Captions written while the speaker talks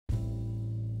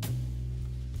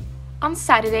On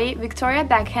Saturday, Victoria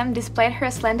Beckham displayed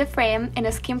her slender frame in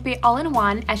a skimpy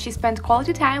all-in-one as she spent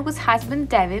quality time with husband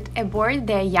David aboard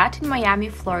their yacht in Miami,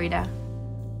 Florida.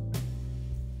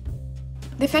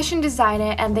 The fashion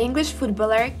designer and the English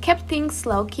footballer kept things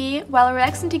low-key while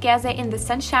relaxing together in the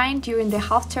sunshine during the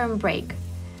half-term break.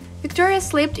 Victoria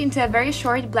slipped into a very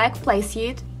short black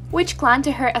playsuit, which clung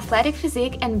to her athletic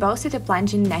physique and boasted a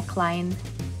plunging neckline.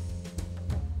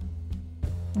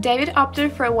 David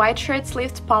opted for a white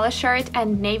shirt-sleeved polo shirt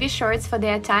and navy shorts for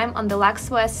their time on the luxe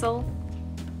vessel.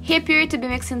 He appeared to be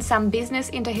mixing some business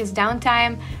into his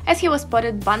downtime as he was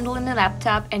spotted bundling a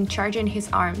laptop and charging his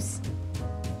arms.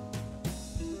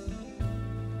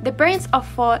 The parents of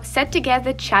four sat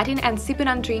together chatting and sipping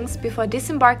on drinks before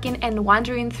disembarking and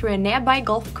wandering through a nearby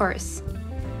golf course.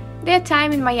 Their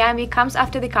time in Miami comes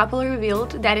after the couple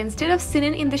revealed that instead of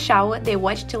sitting in the shower, they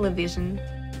watched television.